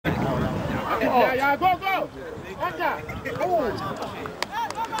Yeah, go. Enter. Oh.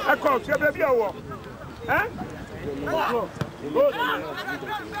 I call you, baby. Huh? Good.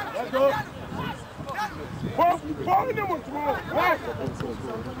 Let's go. Four in the moon tomorrow. Right.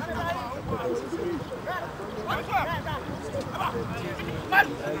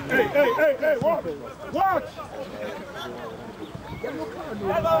 Hey, watch.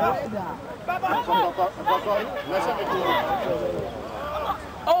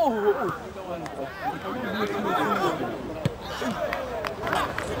 Oh.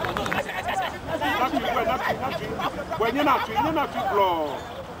 When you're not too slow.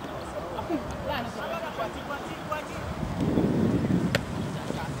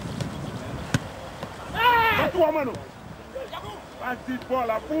 That's one man. That's it,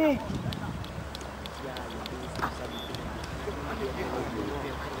 ball, boom.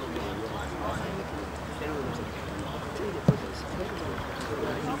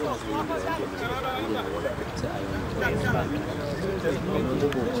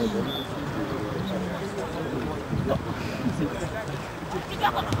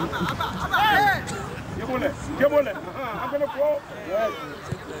 Get on it. I'm going to go. Yes.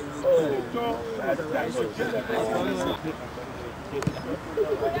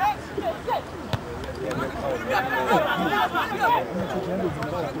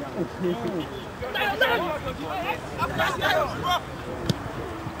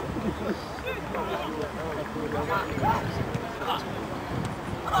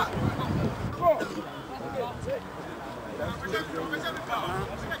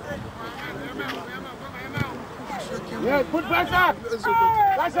 Yeah, put pressure.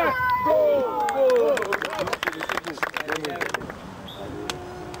 Pressure. Go.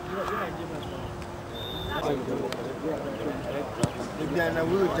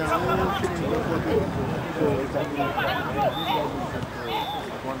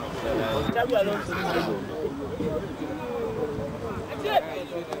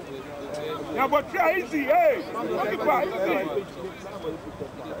 Yeah, but try easy, hey.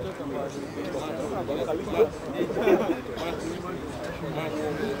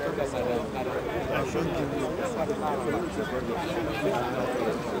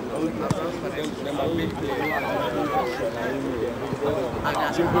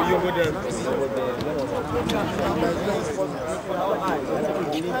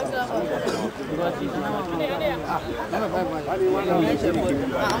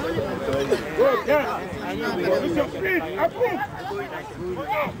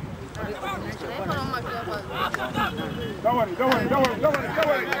 Don't worry.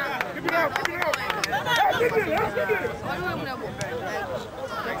 Keep it up.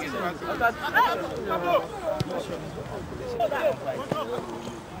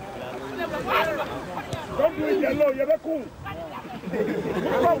 Don't do it yellow, you're cool.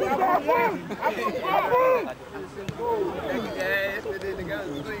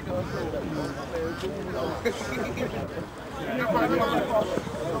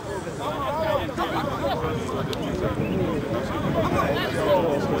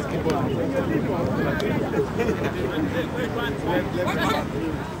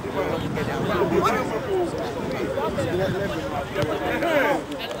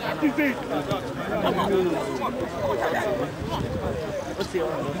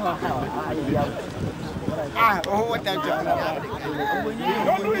 What that job?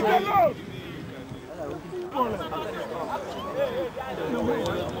 Don't do it alone.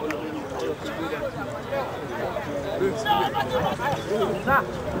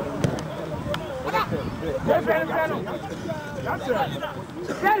 That's it.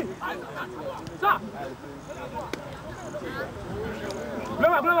 Ready? Stop.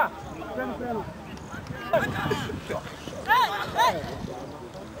 Blow up. Hey.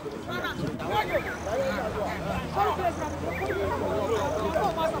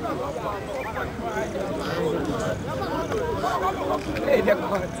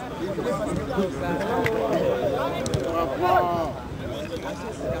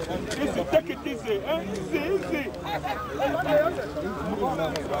 Easy, take it easy, easy.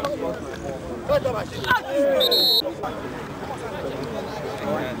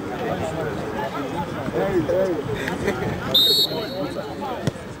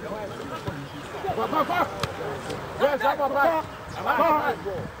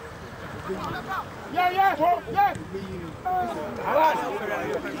 Yeah.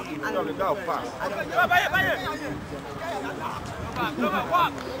 Go fast.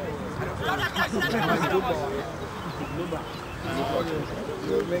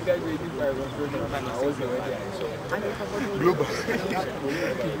 Global.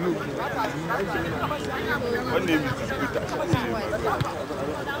 What name is this?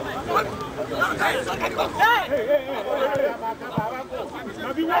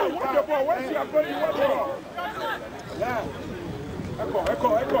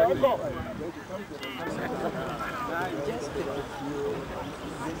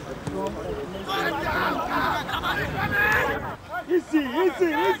 Easy.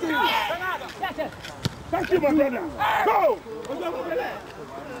 Thank you, my brother. Go!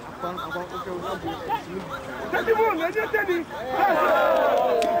 Take him on, let's get it.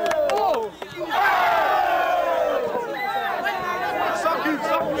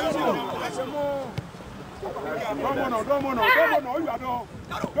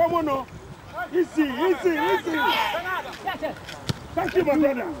 Come on. Easy. Thank you, my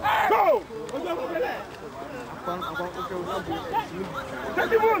brother. Go!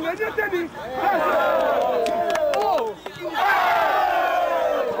 Take him on, let's get it.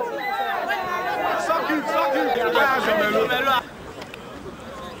 Suck it.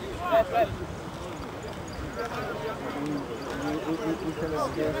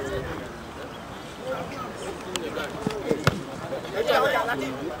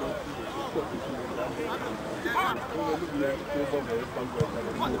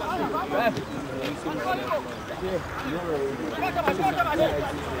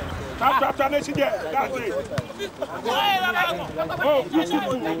 That's it. Oh,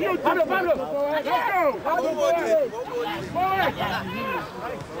 beautiful. Let's go.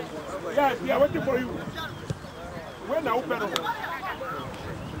 Yes, we are waiting for you. When I open up.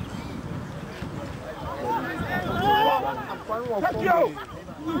 Thank you.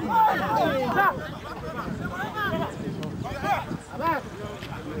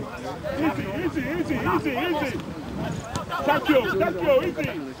 Easy. Thank you, easy.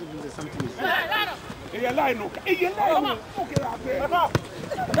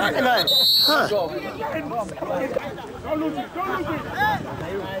 Don't lose it.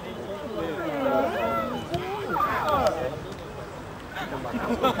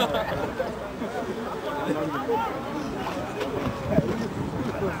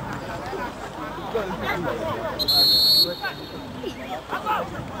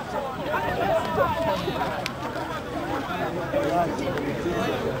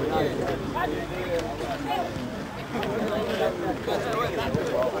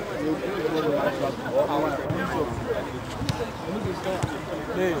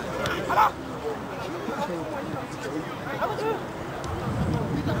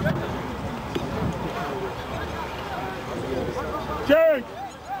 Change.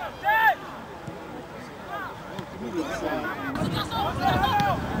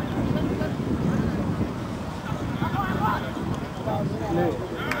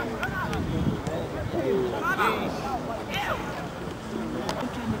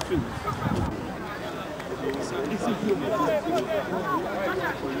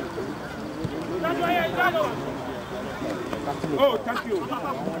 Oh, thank you.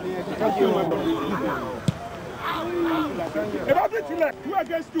 About it, 2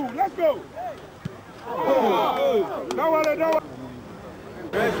 against 2. Let's go. Don't worry.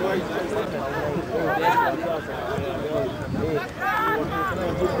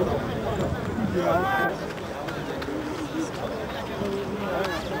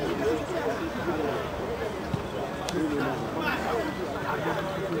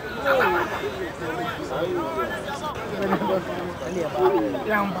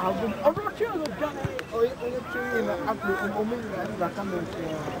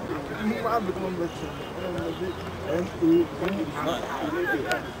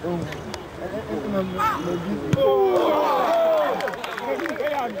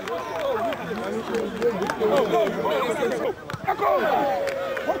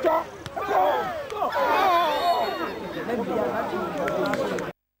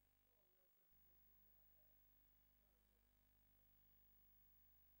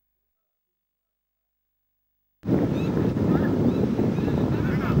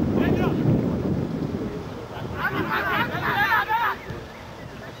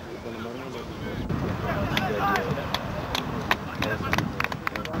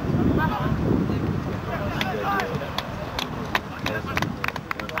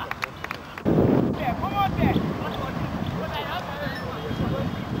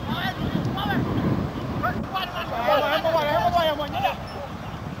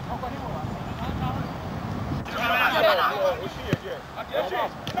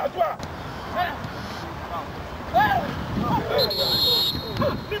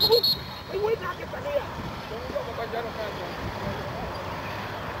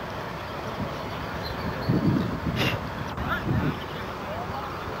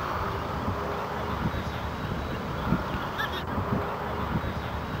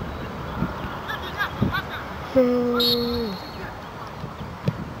 No.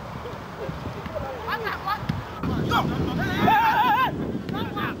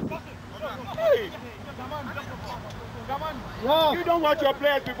 You don't watch your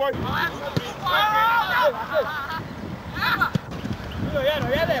players before you...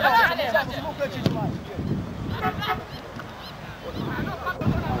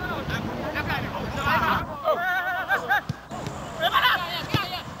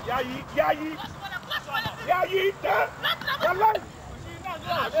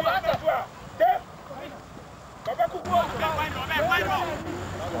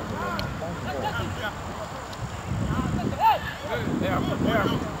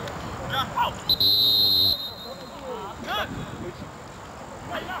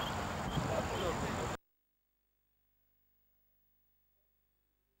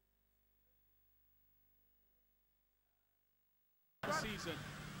 Season.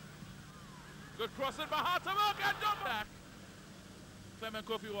 Good crossing by Hartevok and jump back. Clement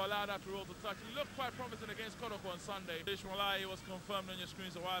Kofi will allow that to roll to touch. He looked quite promising against Kodoko on Sunday. Ishmael was confirmed on your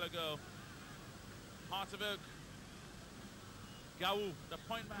screens a while ago. Hartevok. Gau, the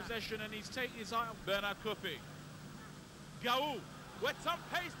point man. Possession, and he's taking his eye on Bernard Kofi. Gau with some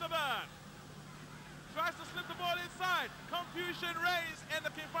pace to burn. Tries to slip the ball inside. Confusion reigns in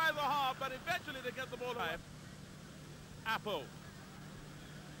the King Faisal half, but eventually they get the ball alive. Apple.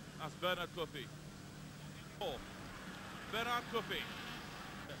 That's Bernard Kofi. Bernard Kofi.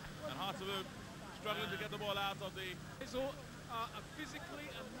 And Hartevok struggling to get the ball out of the... It's all physically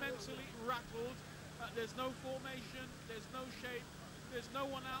and mentally rattled. There's no formation, there's no shape, there's no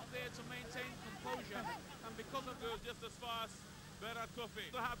one out there to maintain composure. And because of goes just as far as Bernard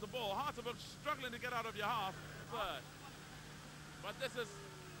Kofi to have the ball. Hartevok struggling to get out of your half. Third. But this is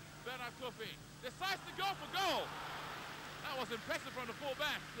Bernard Kofi. Decides to go for goal. That was impressive from the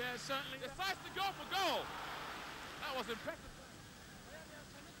full-back. Yeah, certainly. Decides to go for goal. That was impressive.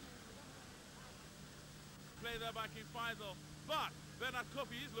 Play there by King Faisal. But Bernard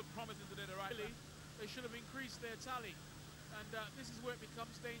Kofi, he's looked promising today, the right. Really, they should have increased their tally. And this is where it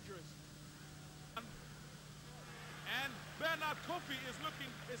becomes dangerous. And Bernard Kofi is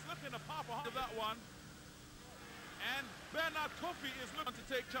looking a powerful of that one. And Bernard Kofi is looking to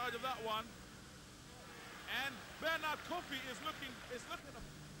take charge of that one. And Bernard Kofi is looking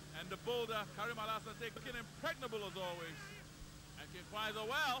and the boulder, Karim Al-Hassan looking impregnable as always. And King Faisal,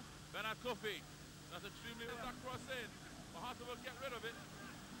 well, Bernard Kofi, that's extremely well. That cross in, but Hartevok get rid of it.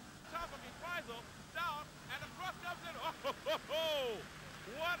 Chance for King Faisal, down, and the cross comes in. Oh,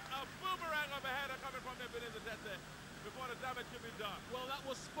 what a boomerang of a header coming from Ebenezer Tete before the damage could be done. Well, that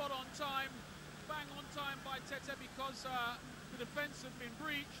was spot on time, bang on time by Tete because the defense had been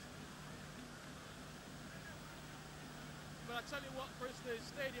breached. But I tell you what, Chris, the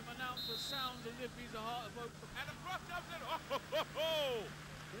stadium announcer sounds as if he's a Hartevok. And the cross comes in. Oh,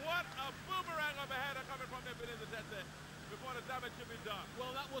 what a boomerang of a header coming from Ebenezer Tete before the damage could be done.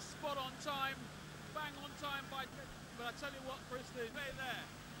 Well, that was spot on time, bang on time by. But I tell you what, Chris, the play there.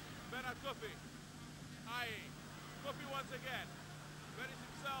 Bernard Kofi. Aye. Kofi once again. Readies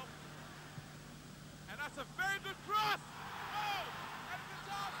himself. And that's a very good cross. Oh, and it's a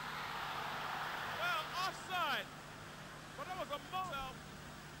top. Well, offside. But that was a moment.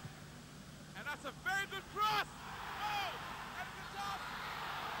 And that's a very good cross. Oh, and it's a top.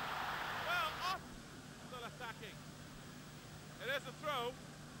 Well, off. Still attacking. It is a throw.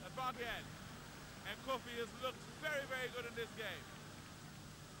 And back again. And Kofi has looked very, very good in this game.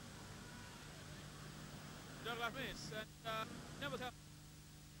 Don't like this. And never tell.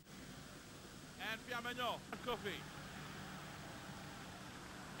 And Fiamenyo. Kofi.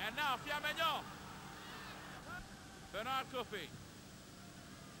 And now Fiamenyo. Bernard Kofi.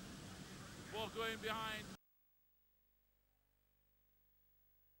 Ball going behind.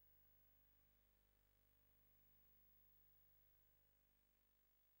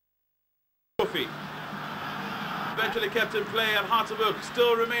 Kofi. Eventually kept in play, and Hartevok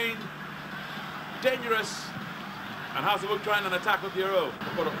still remained dangerous. And Hartevok trying an attack of their own.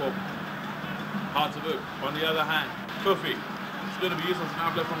 Hartevok on the other hand. Kofi is going to be used as an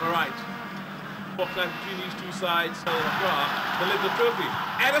outlet from the right. Box line between these two sides to lift the trophy.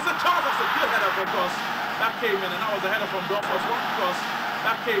 And there's a chance. That's a good header from Cross. That came in, and that was a header from Dombos. One cross.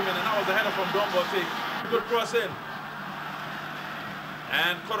 That came in, and that was a header from Dombos. Good cross in.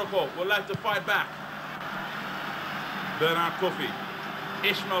 And Kodoko would like to fight back. Bernard Kofi.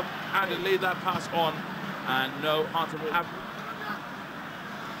 Ishmael had to lay that pass on, and no, Hunter will have.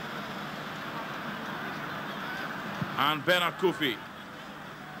 And Bernard Kofi.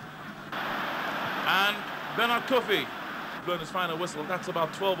 And Bernard Kofi blowing his final whistle. That's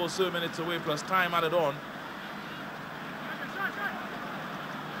about 12 or so minutes away plus time added on.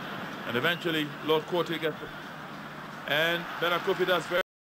 And eventually, Lord Courtney gets it. And Bernard Coffey does very